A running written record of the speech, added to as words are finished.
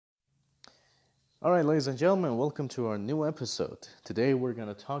Alright, ladies and gentlemen, welcome to our new episode. Today we're going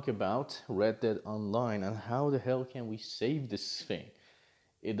to talk about Red Dead Online and how the hell can we save this thing.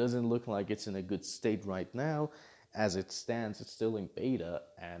 It doesn't look like it's in a good state right now. As it stands, it's still in beta,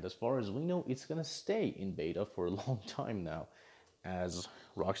 and as far as we know, it's going to stay in beta for a long time now. As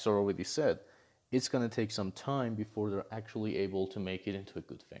Rockstar already said, it's going to take some time before they're actually able to make it into a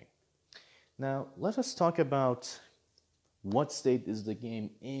good thing. Now, let us talk about what state is the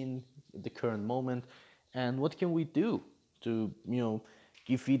game in the current moment, and what can we do to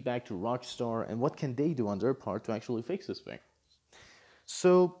give feedback to Rockstar, and what can they do on their part to actually fix this thing.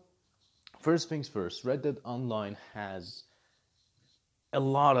 So first things first, Red Dead Online has a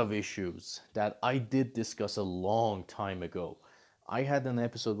lot of issues that I did discuss a long time ago. I had an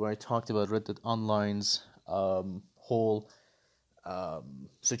episode where I talked about Red Dead Online's whole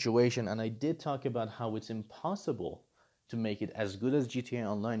situation, and I did talk about how it's impossible to make it as good as GTA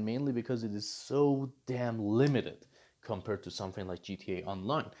Online, mainly because it is so damn limited compared to something like GTA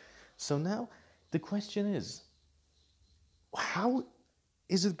Online. So now the question is, how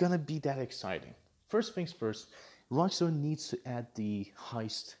is it gonna be that exciting? First things first, Rockstar needs to add the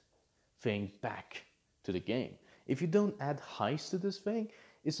heist thing back to the game. If you don't add heist to this thing,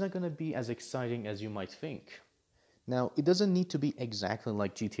 it's not gonna be as exciting as you might think. Now, it doesn't need to be exactly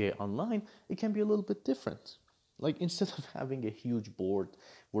like GTA Online, it can be a little bit different. Like, instead of having a huge board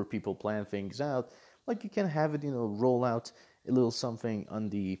where people plan things out, like you can have it, roll out a little something on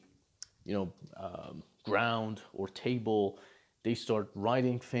the, ground or table. They start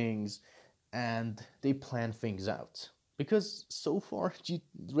writing things and they plan things out. Because so far,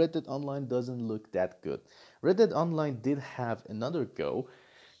 Red Dead Online doesn't look that good. Red Dead Online did have another go,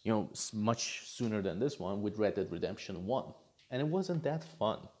 much sooner than this one, with Red Dead Redemption 1. And it wasn't that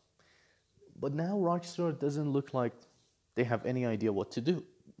fun. But now Rockstar doesn't look like they have any idea what to do.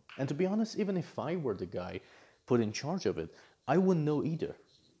 And to be honest, even if I were the guy put in charge of it, I wouldn't know either.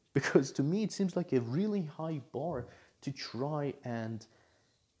 Because to me, it seems like a really high bar to try and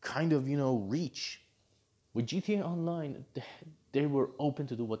kind of, reach. With GTA Online, they were open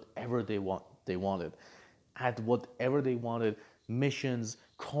to do whatever they wanted. Add whatever they wanted, missions,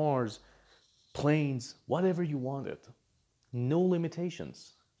 cars, planes, whatever you wanted. No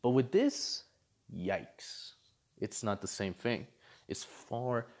limitations. But with this, yikes. It's not the same thing. It's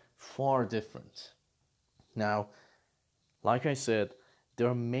far, far different. Now, like I said, there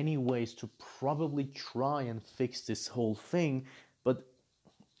are many ways to probably try and fix this whole thing, but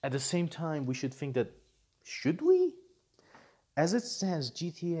at the same time, we should think that, should we? As it stands,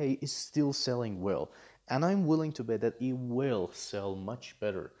 GTA is still selling well, and I'm willing to bet that it will sell much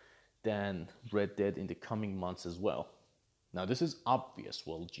better than Red Dead in the coming months as well. Now, this is obvious.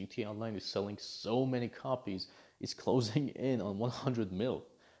 Well, GTA Online is selling so many copies, it's closing in on 100 mil.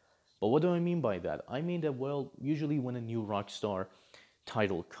 But what do I mean by that? I mean that, well, usually when a new Rockstar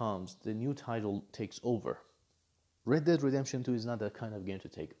title comes, the new title takes over. Red Dead Redemption 2 is not that kind of game to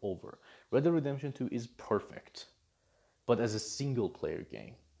take over. Red Dead Redemption 2 is perfect, but as a single player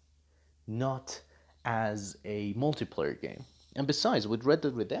game, not as a multiplayer game. And besides, with Red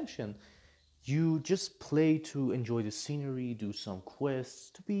Dead Redemption, you just play to enjoy the scenery, do some quests,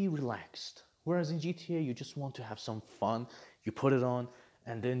 to be relaxed. Whereas in GTA, you just want to have some fun. You put it on,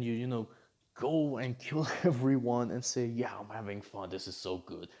 and then you go and kill everyone and say, yeah, I'm having fun, this is so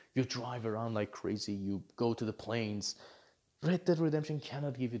good. You drive around like crazy, you go to the plains. Red Dead Redemption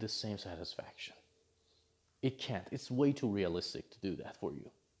cannot give you the same satisfaction. It can't. It's way too realistic to do that for you.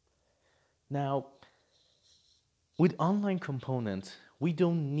 Now, with online components, we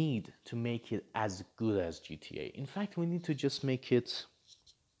don't need to make it as good as GTA. In fact, we need to just make it,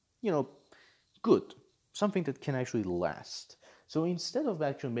 good. Something that can actually last. So instead of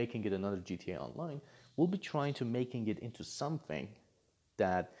actually making it another GTA Online, we'll be trying to making it into something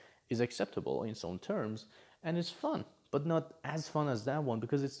that is acceptable in its own terms and is fun, but not as fun as that one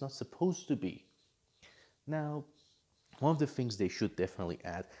because it's not supposed to be. Now, one of the things they should definitely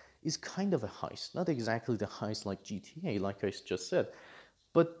add is kind of a heist. Not exactly the heist like GTA, like I just said.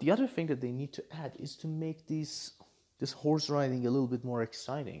 But the other thing that they need to add is to make this horse riding a little bit more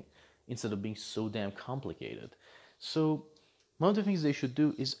exciting instead of being so damn complicated. So one of the things they should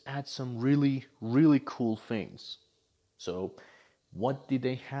do is add some really, really cool things. So what did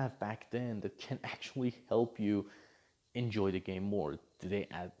they have back then that can actually help you enjoy the game more?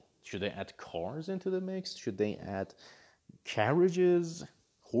 Should they add cars into the mix? Should they add carriages,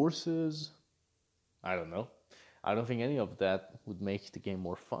 horses? I don't know. I don't think any of that would make the game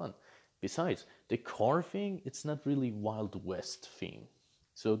more fun. Besides, the car thing, it's not really Wild West theme.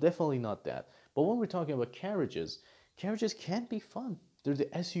 So definitely not that. But when we're talking about carriages can be fun. They're the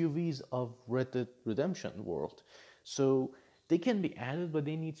SUVs of Red Dead Redemption world. So they can be added, but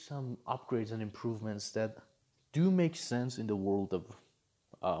they need some upgrades and improvements that do make sense in the world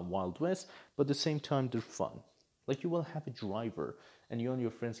of Wild West, but at the same time they're fun. Like you will have a driver, and you and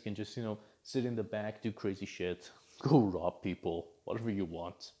your friends can just sit in the back, do crazy shit, go rob people, whatever you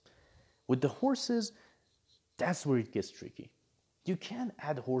want. With the horses, that's where it gets tricky. You can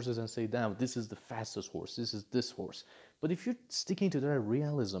add horses and say, damn, this is the fastest horse, this is this horse. But if you're sticking to the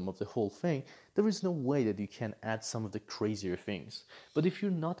realism of the whole thing, there is no way that you can add some of the crazier things. But if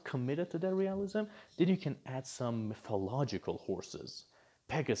you're not committed to that realism, then you can add some mythological horses.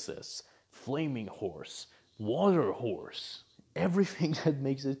 Pegasus, flaming horse, water horse, everything that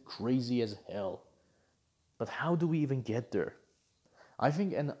makes it crazy as hell. But how do we even get there? I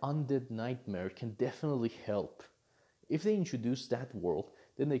think an undead nightmare can definitely help. If they introduce that world,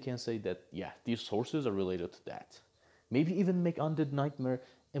 then they can say that, yeah, these horses are related to that. Maybe even make Undead Nightmare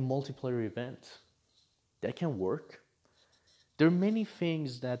a multiplayer event. That can work. There are many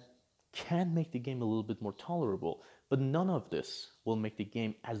things that can make the game a little bit more tolerable, but none of this will make the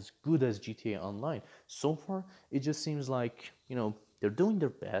game as good as GTA Online. So far, it just seems like, they're doing their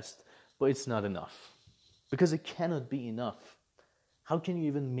best, but it's not enough. Because it cannot be enough. How can you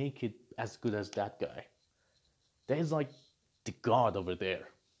even make it as good as that guy? That is like the god over there.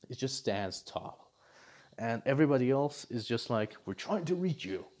 It just stands tall. And everybody else is just like, we're trying to reach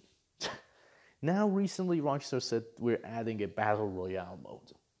you. Now, recently, Rockstar said we're adding a Battle Royale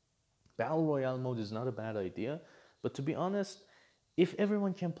mode. Battle Royale mode is not a bad idea, but to be honest, if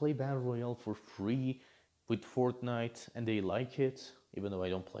everyone can play Battle Royale for free with Fortnite and they like it, even though I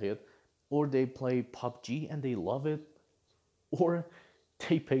don't play it, or they play PUBG and they love it, or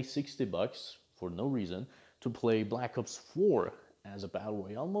they pay $60 for no reason to play Black Ops 4 as a Battle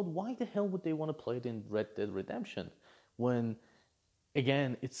Royale mode, why the hell would they want to play it in Red Dead Redemption when,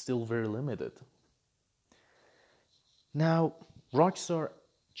 again, it's still very limited? Now, Rockstar,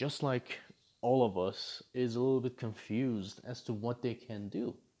 just like all of us, is a little bit confused as to what they can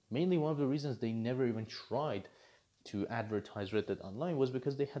do. Mainly one of the reasons they never even tried to advertise Red Dead Online was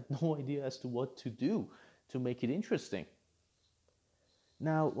because they had no idea as to what to do to make it interesting.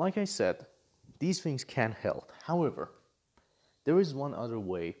 Now, like I said, these things can help. However, there is one other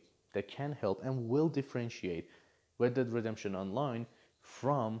way that can help and will differentiate Red Dead Redemption Online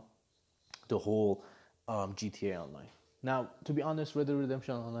from the whole GTA Online. Now, to be honest, Red Dead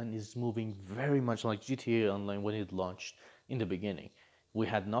Redemption Online is moving very much like GTA Online when it launched in the beginning. We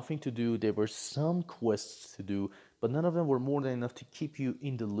had nothing to do, there were some quests to do, but none of them were more than enough to keep you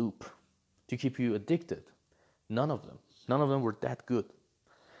in the loop, to keep you addicted. None of them. None of them were that good.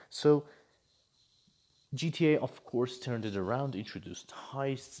 So, GTA, of course, turned it around, introduced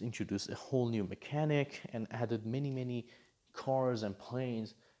heists, introduced a whole new mechanic, and added many cars and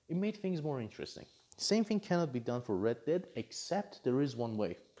planes. It made things more interesting. Same thing cannot be done for Red Dead, except there is one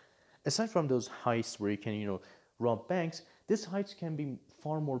way. Aside from those heists where you can, rob banks, these heists can be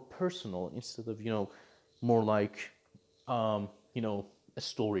far more personal instead of, more like, a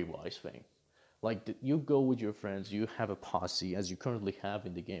story-wise thing. Like, you go with your friends, you have a posse, as you currently have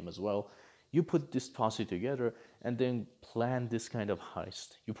in the game as well. You put this posse together and then plan this kind of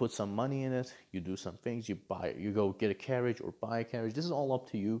heist. You put some money in it, you do some things, you go get a carriage or buy a carriage. This is all up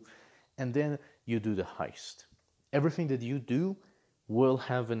to you. And then you do the heist. Everything that you do will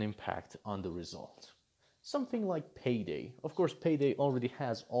have an impact on the result. Something like Payday. Of course, Payday already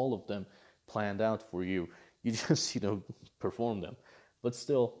has all of them planned out for you. You just, perform them. But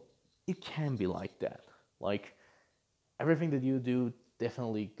still, it can be like that. Like, everything that you do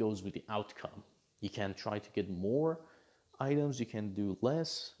definitely goes with the outcome. You can try to get more items, you can do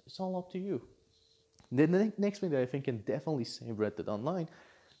less. It's all up to you. The next thing that I think can definitely save Red Dead Online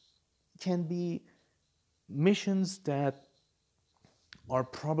can be missions that are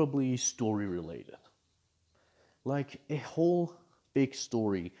probably story related. Like a whole big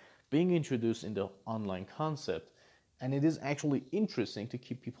story being introduced in the online concept, and it is actually interesting to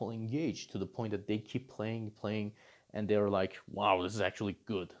keep people engaged to the point that they keep playing, and they're like, wow, this is actually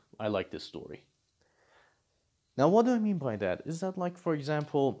good. I like this story. Now, what do I mean by that? Is that, like, for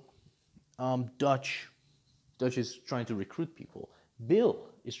example, Dutch is trying to recruit people. Bill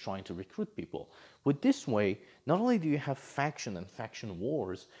is trying to recruit people. With this way, not only do you have faction and faction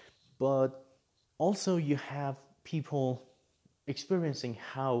wars, but also you have people experiencing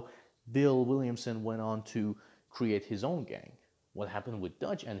how Bill Williamson went on to create his own gang. What happened with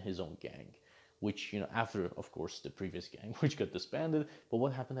Dutch and his own gang, which, after, of course, the previous gang, which got disbanded, but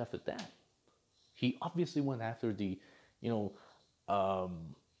what happened after that? He obviously went after the,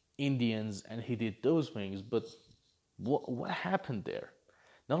 Indians, and he did those things, but What happened there?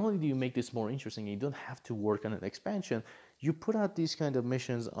 Not only do you make this more interesting, you don't have to work on an expansion. You put out these kind of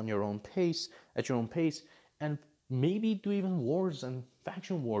missions on your own pace, at your own pace, and maybe do even wars and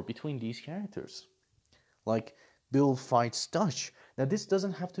faction war between these characters. Like Bill fights Dutch. Now this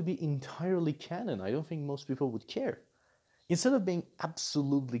doesn't have to be entirely canon. I don't think most people would care. Instead of being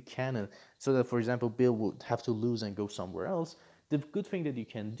absolutely canon, so that, for example, Bill would have to lose and go somewhere else, the good thing that you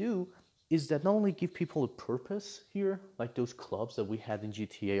can do is that not only give people a purpose here, like those clubs that we had in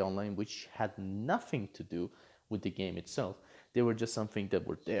GTA Online, which had nothing to do with the game itself. They were just something that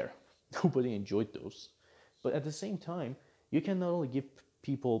were there. Nobody enjoyed those. But at the same time, you can not only give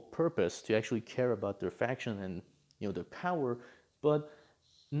people purpose to actually care about their faction and their power, but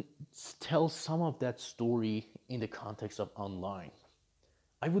tell some of that story in the context of online.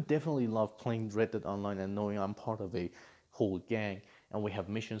 I would definitely love playing Red Dead Online and knowing I'm part of a whole gang and we have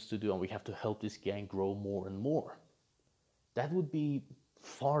missions to do and we have to help this gang grow more and more. That would be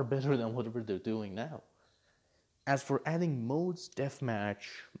far better than whatever they're doing now. As for adding modes, deathmatch,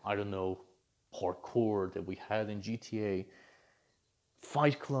 I don't know, parkour that we had in GTA,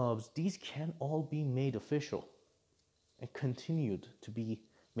 fight clubs, these can all be made official and continued to be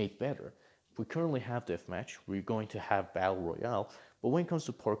made better. We currently have deathmatch, we're going to have battle royale, but when it comes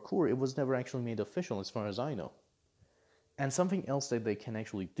to parkour, it was never actually made official as far as I know. And something else that they can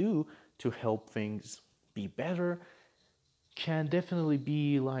actually do to help things be better can definitely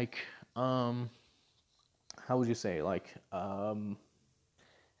be like, how would you say, like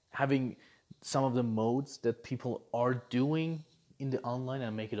having some of the modes that people are doing in the online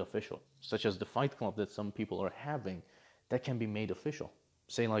and make it official, such as the fight club that some people are having, that can be made official.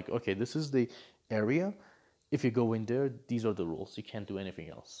 Saying like, okay, this is the area. If you go in there, these are the rules. You can't do anything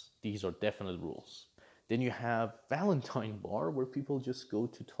else. These are definite rules. Then you have Valentine Bar, where people just go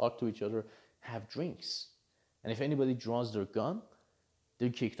to talk to each other, have drinks. And if anybody draws their gun, they're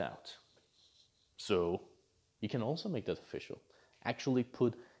kicked out. So you can also make that official. Actually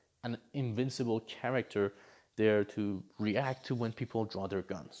put an invincible character there to react to when people draw their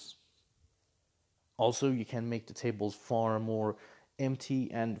guns. Also, you can make the tables far more empty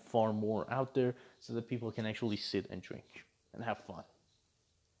and far more out there so that people can actually sit and drink and have fun.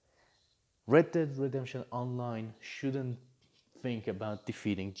 Red Dead Redemption Online shouldn't think about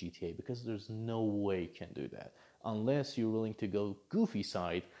defeating GTA because there's no way you can do that unless you're willing to go goofy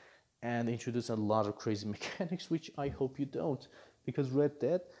side and introduce a lot of crazy mechanics, which I hope you don't, because Red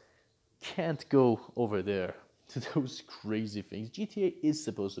Dead can't go over there to those crazy things. GTA is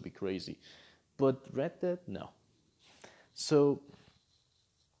supposed to be crazy, but Red Dead, no. So,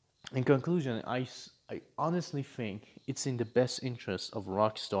 in conclusion, I honestly think it's in the best interest of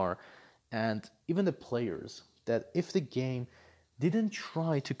Rockstar and even the players that if the game didn't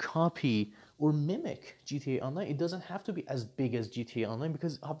try to copy or mimic GTA Online, it doesn't have to be as big as GTA Online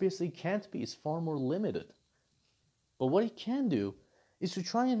because obviously it can't be. It's far more limited. But what it can do is to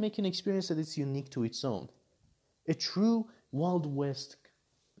try and make an experience that is unique to its own. A true Wild West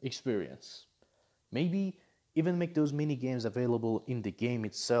experience. Maybe even make those mini games available in the game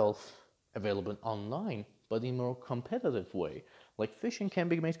itself, available online, but in a more competitive way. Like fishing can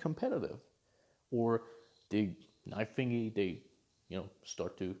be made competitive. Or the knife thingy, they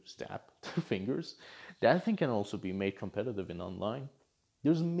start to stab their fingers. That thing can also be made competitive in online.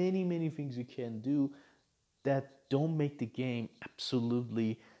 There's many things you can do that don't make the game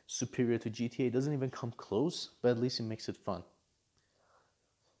absolutely superior to GTA. It doesn't even come close, but at least it makes it fun.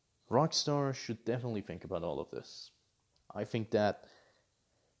 Rockstar should definitely think about all of this. I think that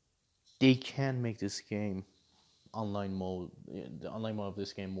they can make this game the online mode of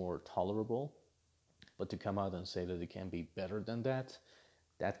this game more tolerable, but to come out and say that it can be better than that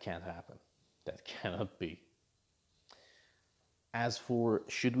can't happen. That cannot be. As for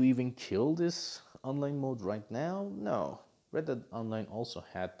should we even kill this online mode right now? No. Red Dead Online also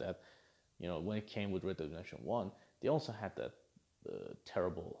had that, when it came with Red Dead Redemption 1, they also had that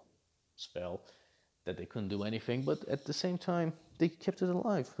terrible spell that they couldn't do anything, but at the same time, they kept it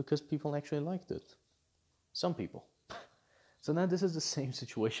alive because people actually liked it. Some people. So now this is the same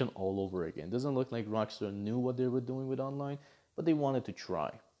situation all over again. It doesn't look like Rockstar knew what they were doing with online, but they wanted to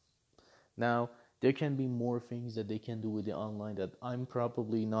try. Now, there can be more things that they can do with the online that I'm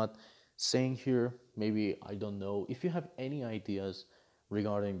probably not saying here. Maybe I don't know. If you have any ideas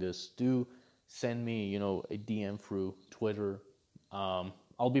regarding this, do send me, a DM through Twitter.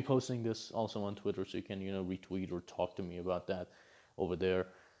 I'll be posting this also on Twitter, so you can, retweet or talk to me about that over there.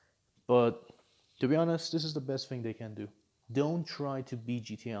 But to be honest, this is the best thing they can do. Don't try to be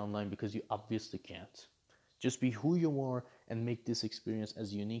GTA Online because you obviously can't. Just be who you are and make this experience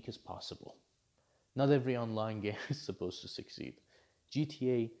as unique as possible. Not every online game is supposed to succeed.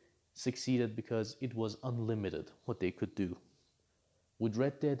 GTA succeeded because it was unlimited what they could do. With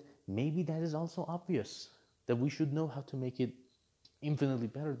Red Dead, maybe that is also obvious, that we should know how to make it infinitely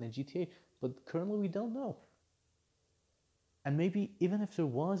better than GTA, but currently we don't know. And maybe even if there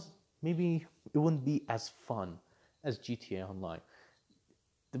was, maybe it wouldn't be as fun as GTA Online.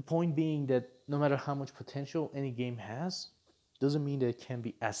 The point being that no matter how much potential any game has, doesn't mean that it can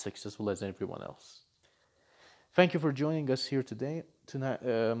be as successful as everyone else. Thank you for joining us here today. Tonight,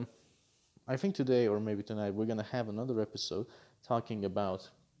 I think today or maybe tonight we're gonna have another episode talking about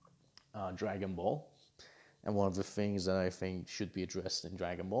Dragon Ball and one of the things that I think should be addressed in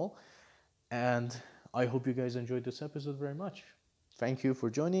Dragon Ball. And I hope you guys enjoyed this episode very much. Thank you for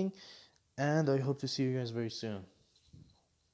joining, and I hope to see you guys very soon.